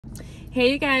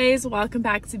Hey you guys, welcome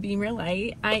back to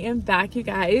Beamyourlight. I am back, you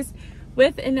guys,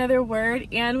 with another word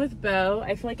and with Bo.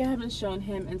 I feel like I haven't shown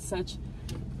him in such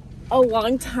a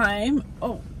long time.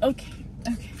 Oh, okay,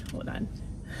 hold on.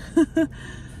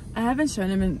 I haven't shown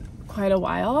him in quite a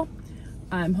while.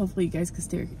 Hopefully you guys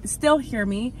can still hear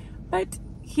me, but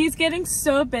he's getting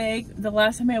so big. The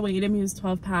last time I weighed him, he was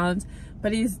 12 pounds,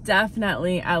 but he's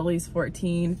definitely at least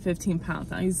 14, 15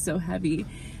 pounds now. He's so heavy.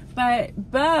 But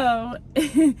Bo,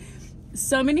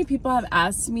 so many people have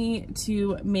asked me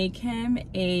to make him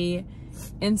a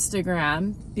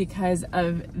Instagram because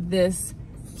of this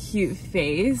cute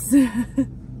face.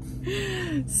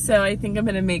 So I think I'm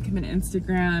gonna make him an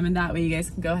Instagram, and that way you guys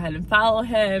can go ahead and follow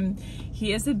him.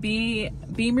 He is a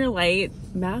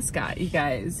Beamyourlight mascot, you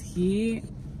guys. He's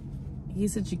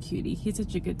such a cutie. He's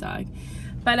such a good dog.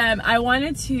 But I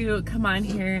wanted to come on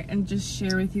here and just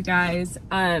share with you guys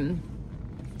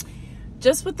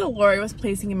just what the Lord was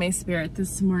placing in my spirit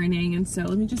this morning. And so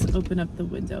let me just open up the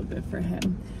window a bit for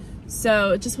him.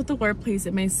 So just what the Lord placed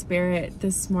in my spirit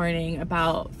this morning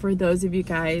about, for those of you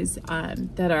guys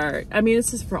that are, I mean,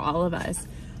 this is for all of us,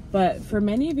 but for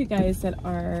many of you guys that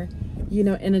are, you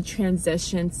know, in a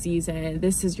transition season,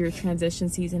 this is your transition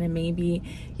season, and maybe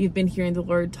you've been hearing the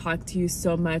Lord talk to you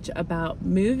so much about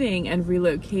moving and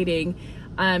relocating.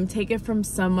 Take it from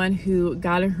someone who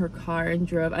got in her car and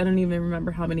drove, I don't even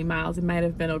remember how many miles, it might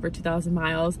have been over 2,000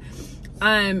 miles,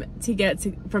 to get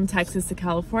from Texas to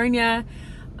California.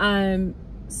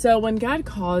 So when God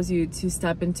calls you to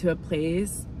step into a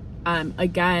place,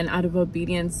 again, out of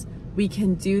obedience, we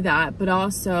can do that, but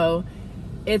also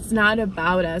it's not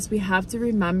about us. We have to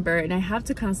remember, and I have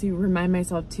to constantly remind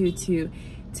myself too, to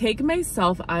take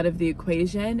myself out of the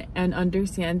equation and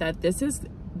understand that this is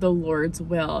the Lord's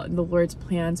will and the Lord's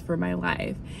plans for my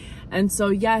life. And so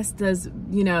yes, do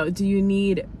you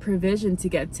need provision to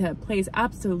get to a place?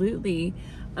 Absolutely.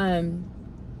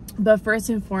 But first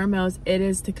and foremost, it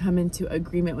is to come into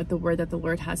agreement with the word that the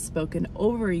Lord has spoken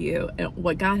over you and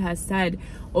what God has said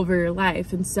over your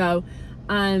life. And so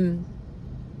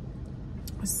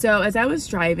as I was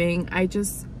driving,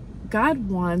 God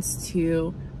wants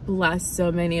to bless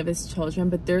so many of his children,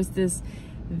 but there's this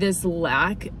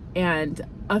lack and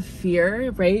a fear,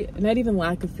 right? Not even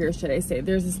lack of fear, should I say.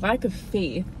 There's this lack of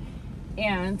faith,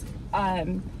 and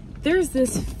there's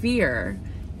this fear.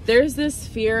 There's this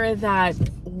fear that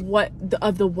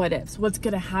of the what ifs. What's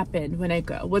gonna happen when I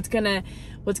go? What's gonna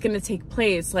take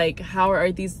place? Like, how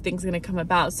are these things gonna come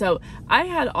about? So I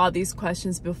had all these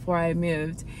questions before I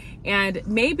moved, and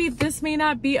maybe this may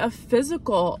not be a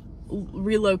physical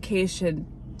relocation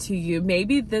to you.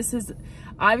 Maybe this is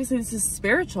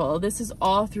spiritual. This is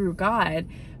all through God,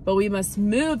 but we must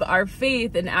move our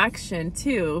faith in action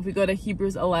too. If we go to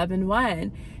Hebrews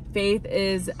 11:1, faith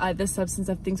is the substance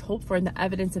of things hoped for and the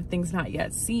evidence of things not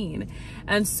yet seen.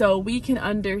 And so we can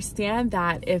understand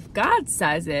that if God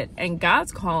says it, and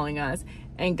God's calling us,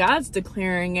 and God's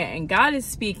declaring it, and God is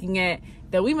speaking it,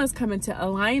 that we must come into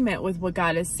alignment with what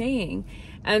God is saying.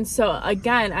 And so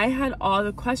again, I had all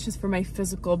the questions for my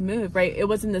physical move, right? It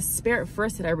was in the spirit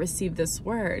first that I received this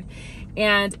word.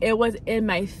 And it was in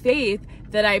my faith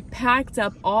that I packed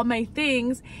up all my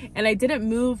things, and I didn't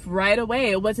move right away.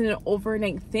 It wasn't an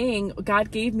overnight thing.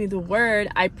 God gave me the word.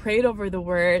 I prayed over the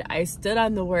word. I stood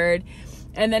on the word.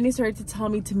 And then he started to tell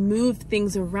me to move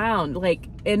things around, like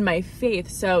in my faith.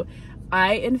 So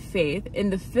I, in faith, in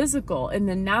the physical, in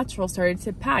the natural, started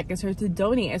to pack. I started to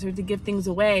donate. I started to give things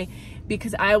away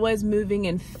because I was moving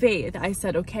in faith. I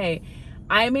said, okay,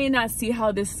 I may not see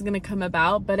how this is going to come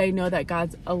about, but I know that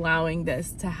God's allowing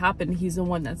this to happen. He's the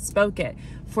one that spoke it.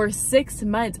 For 6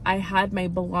 months, I had my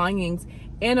belongings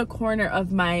in a corner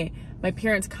of my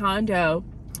parents' condo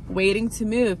waiting to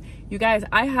move. You guys,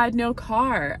 I had no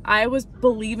car. I was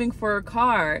believing for a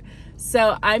car.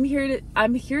 So I'm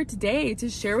here today to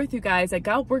share with you guys that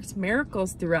God works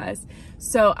miracles through us.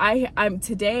 So I'm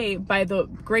today, by the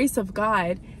grace of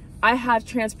God, I have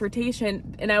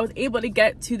transportation, and I was able to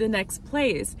get to the next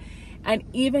place. And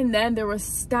even then, there were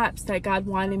steps that God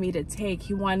wanted me to take.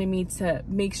 He wanted me to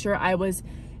make sure I was,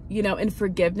 in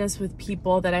forgiveness with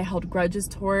people that I held grudges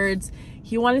towards.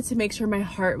 He wanted to make sure my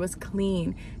heart was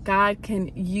clean. God can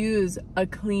use a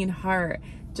clean heart.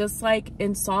 Just like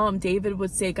in Psalm, David would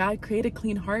say, God, create a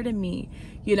clean heart in me,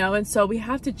 and so we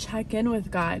have to check in with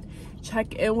God,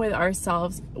 check in with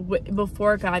ourselves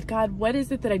before God. God, what is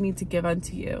it that I need to give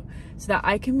unto you so that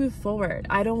I can move forward?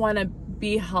 I don't want to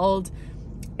be held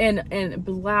in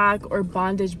lack or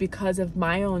bondage because of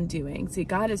my own doing. See,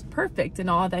 God is perfect in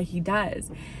all that he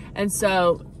does. And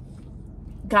so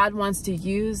God wants to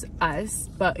use us,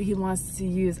 but he wants to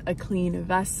use a clean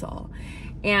vessel.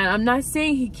 And I'm not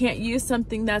saying he can't use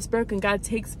something that's broken. God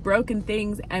takes broken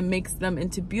things and makes them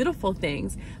into beautiful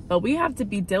things, but we have to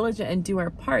be diligent and do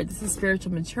our part. This is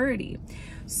spiritual maturity.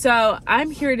 So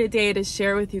I'm here today to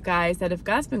share with you guys that if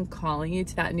God's been calling you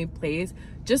to that new place,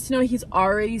 just know he's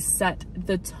already set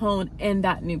the tone in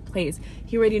that new place.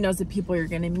 He already knows the people you're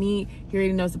going to meet. He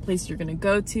already knows the place you're going to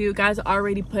go to. God's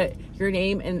already put your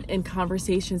name in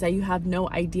conversations that you have no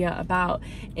idea about,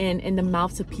 in the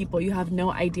mouths of people you have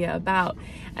no idea about.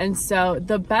 And so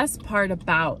the best part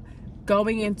about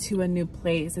going into a new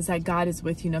place is that God is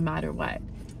with you no matter what.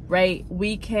 Right?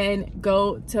 We can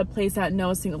go to a place that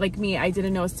no single, like me, I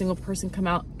didn't know a single person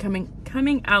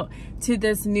coming out to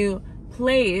this new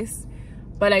place,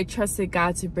 but I trusted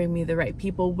God to bring me the right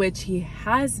people, which he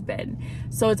has been.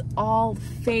 So it's all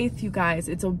faith, you guys.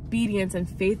 It's obedience and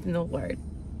faith in the Lord.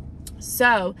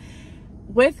 So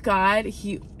with God,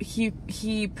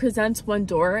 he presents one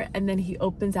door, and then he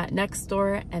opens that next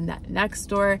door and that next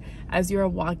door as you are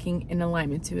walking in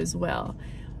alignment to his will.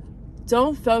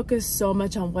 Don't focus so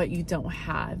much on what you don't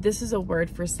have. This is a word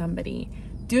for somebody.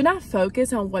 Do not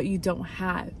focus on what you don't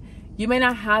have. You may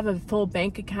not have a full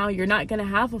bank account. You're not going to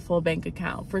have a full bank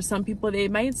account. For some people, they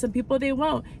might. Some people, they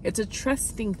won't. It's a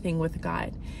trusting thing with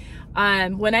God.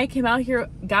 When I came out here,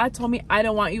 God told me, I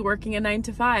don't want you working a 9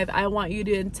 to 5. I want you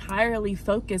to entirely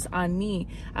focus on me.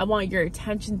 I want your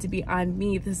attention to be on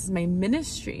me. This is my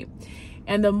ministry.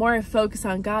 And the more I focus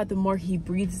on God, the more he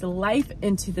breathes life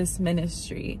into this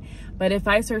ministry. But if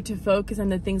I start to focus on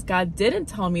the things God didn't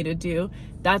tell me to do,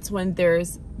 that's when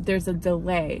there's a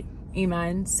delay.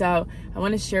 Amen. So I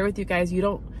want to share with you guys, you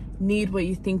don't need what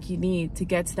you think you need to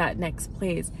get to that next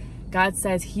place. God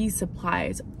says he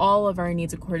supplies all of our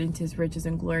needs according to his riches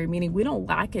and glory, meaning we don't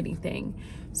lack anything.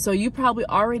 So you probably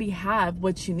already have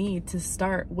what you need to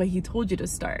start what he told you to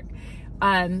start.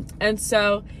 And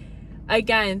so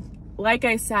again, like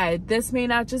I said, this may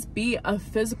not just be a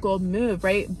physical move,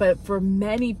 right? But for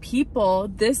many people,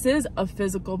 this is a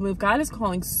physical move. God is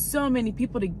calling so many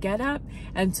people to get up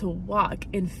and to walk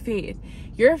in faith.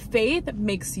 Your faith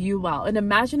makes you well. And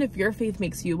imagine if your faith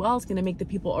makes you well, it's going to make the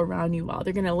people around you well.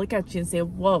 They're going to look at you and say,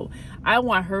 whoa, I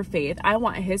want her faith. I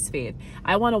want his faith.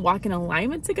 I want to walk in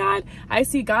alignment to God. I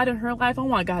see God in her life. I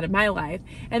want God in my life.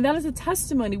 And that is a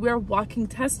testimony. We are walking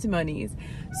testimonies.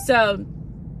 So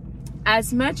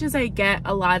as much as I get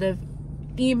a lot of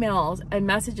emails and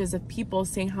messages of people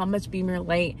saying how much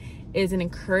Beamyourlight is an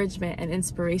encouragement and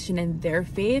inspiration in their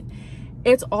faith,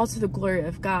 it's all to the glory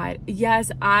of God.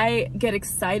 Yes, I get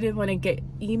excited when I get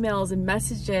emails and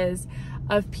messages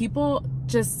of people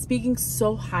just speaking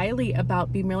so highly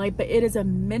about Beamyourlight, but it is a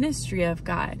ministry of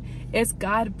God. It's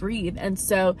God breathed. And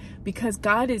so because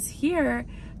God is here,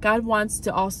 God wants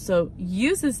to also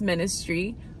use this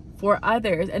ministry for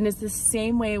others. And it's the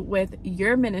same way with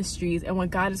your ministries and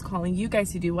what God is calling you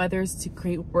guys to do, whether it's to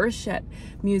create worship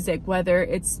music, whether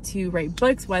it's to write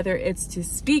books, whether it's to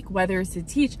speak, whether it's to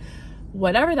teach,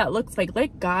 whatever that looks like.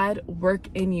 Let God work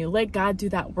in you. Let God do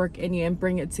that work in you and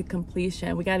bring it to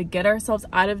completion. We got to get ourselves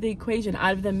out of the equation,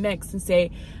 out of the mix, and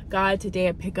say, God, today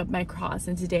I pick up my cross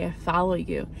and today I follow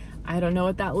you. I don't know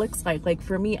what that looks like. Like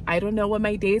for me, I don't know what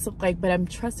my days look like, but I'm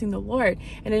trusting the Lord.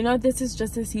 And I know this is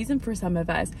just a season for some of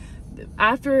us.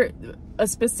 After a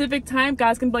specific time,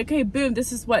 God's gonna be like, hey, boom,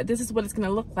 this is what it's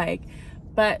gonna look like.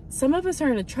 But some of us are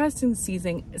in a trusting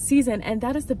season, and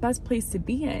that is the best place to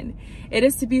be in. It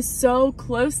is to be so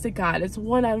close to God. It's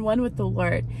one-on-one with the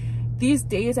Lord. These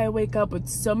days I wake up with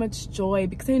so much joy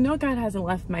because I know God hasn't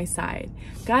left my side.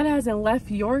 God hasn't left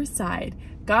your side.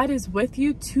 God is with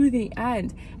you to the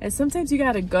end. And sometimes you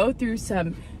got to go through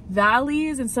some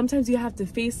valleys, and sometimes you have to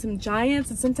face some giants,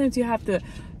 and sometimes you have to,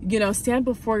 stand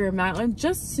before your mountain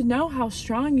just to know how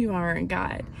strong you are in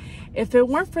God. If it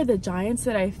weren't for the giants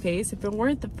that I face, if it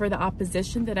weren't for the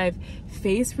opposition that I've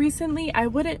faced recently, I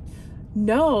wouldn't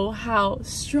know how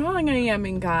strong I am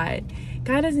in God.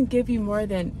 God doesn't give you more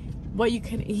than what you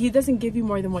can. He doesn't give you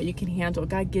more than what you can handle.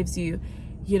 God gives you,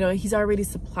 he's already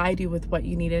supplied you with what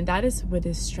you need. And that is with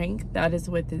his strength. That is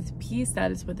with his peace. That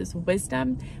is with his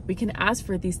wisdom. We can ask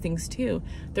for these things too.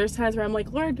 There's times where I'm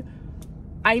like, Lord,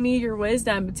 I need your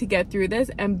wisdom to get through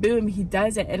this. And boom, he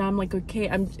does it. And I'm like, okay,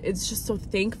 it's just so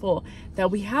thankful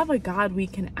that we have a God we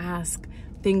can ask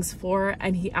things for,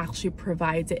 and he actually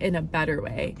provides it in a better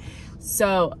way.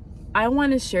 So I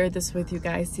want to share this with you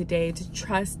guys today, to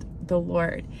trust the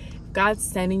Lord. If God's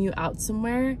sending you out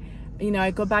somewhere, I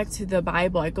go back to the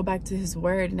Bible, I go back to his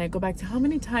word, and I go back to how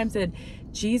many times did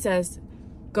Jesus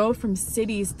go from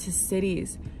cities to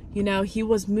cities? He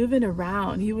was moving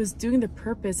around. He was doing the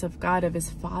purpose of God, of his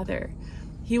Father.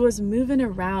 He was moving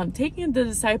around, taking the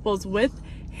disciples with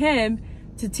him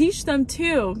to teach them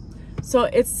too. So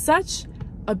it's such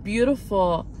a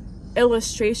beautiful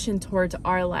illustration towards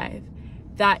our life,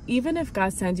 that even if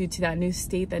God sends you to that new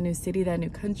state, that new city, that new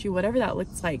country, whatever that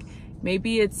looks like,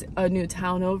 maybe it's a new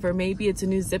town over, maybe it's a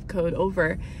new zip code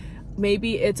over,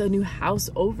 maybe it's a new house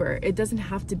over. It doesn't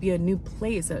have to be a new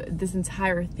place, this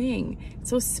entire thing. It's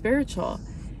so spiritual.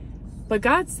 But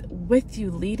God's with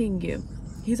you, leading you.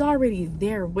 He's already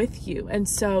there with you. And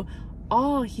so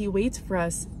all he waits for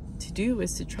us to do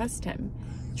is to trust him.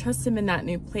 Trust him in that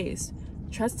new place.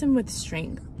 Trust him with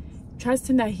strength. Trust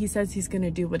him that he says he's going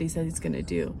to do what he says he's going to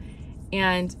do.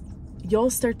 And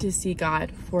you'll start to see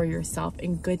God for yourself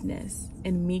in goodness,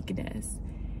 in meekness,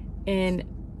 in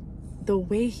the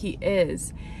way he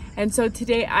is. And so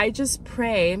today I just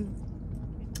pray,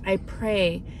 I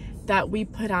pray that we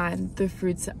put on the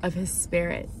fruits of his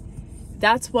spirit.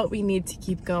 That's what we need to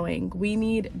keep going. We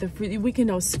need the fruit. We can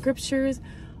know scriptures.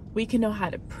 We can know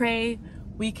how to pray.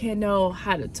 We can know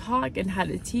how to talk and how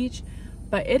to teach.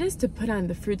 But it is to put on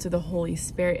the fruits of the Holy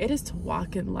Spirit. It is to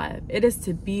walk in love. It is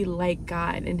to be like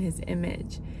God in his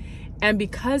image. And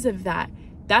because of that,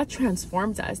 that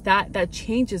transforms us. That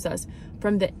changes us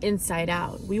from the inside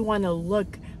out. We want to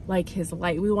look like his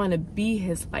light. We want to be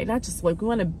his light. Not just look.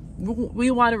 We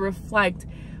want to reflect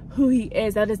who he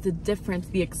is. That is the difference,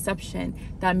 the exception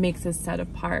that makes us set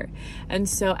apart. And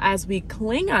so as we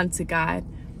cling on to God,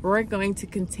 we're going to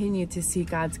continue to see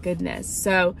God's goodness.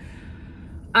 So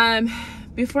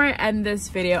before I end this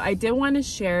video, I did want to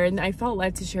share, and I felt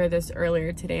led to share this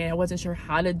earlier today. I wasn't sure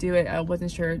how to do it. I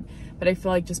wasn't sure, but I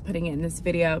feel like just putting it in this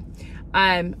video.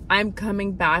 I'm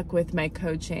coming back with my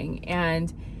coaching,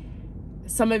 and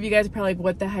some of you guys are probably like,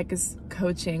 what the heck is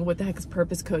coaching? What the heck is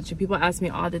purpose coaching? People ask me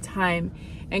all the time.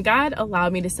 And God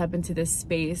allowed me to step into this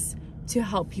space to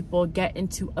help people get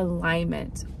into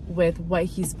alignment with what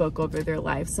he spoke over their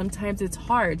life. Sometimes it's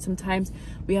hard. Sometimes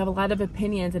we have a lot of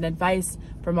opinions and advice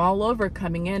from all over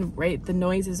coming in, right? The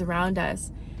noise is around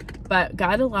us. But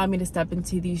God allowed me to step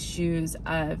into these shoes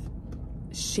of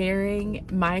sharing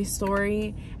my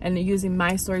story and using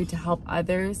my story to help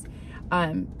others,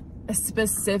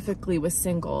 specifically with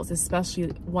singles,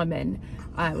 especially women,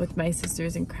 with my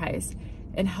sisters in Christ,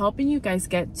 and helping you guys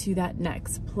get to that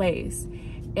next place.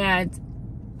 And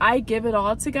I give it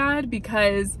all to God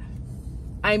because,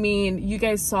 I mean, you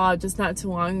guys saw just not too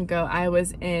long ago, I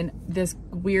was in this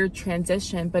weird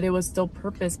transition, but it was still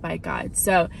purposed by God.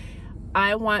 So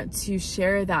I want to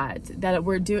share that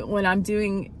what I'm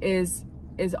doing is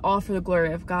all for the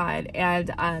glory of God.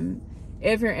 And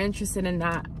if you're interested in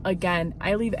that, again,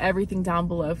 I leave everything down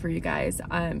below for you guys.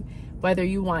 Whether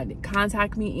you want,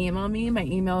 contact me, email me. My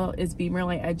email is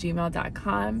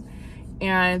beamyourlight@gmail.com.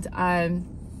 And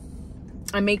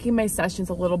I'm making my sessions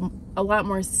a lot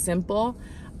more simple,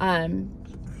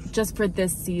 just for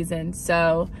this season.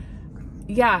 So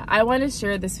yeah, I want to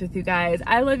share this with you guys.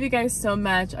 I love you guys so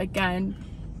much. Again,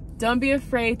 don't be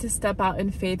afraid to step out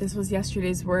in faith. This was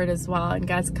yesterday's word as well, and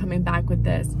God's coming back with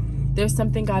this. There's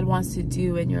something God wants to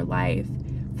do in your life,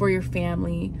 for your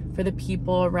family, for the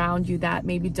people around you that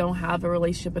maybe don't have a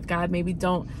relationship with God, maybe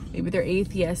they're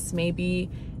atheists, maybe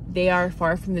they are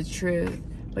far from the truth.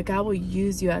 But God will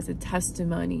use you as a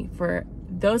testimony for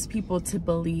those people to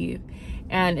believe.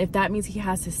 And if that means he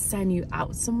has to send you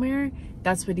out somewhere,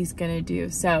 that's what he's going to do.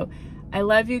 So I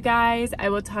love you guys. I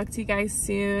will talk to you guys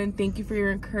soon. Thank you for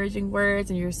your encouraging words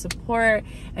and your support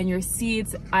and your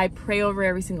seeds. I pray over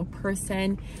every single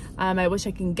person. I wish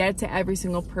I can get to every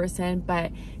single person,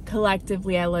 but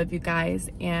collectively, I love you guys,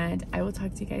 and I will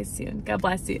talk to you guys soon. God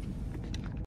bless you.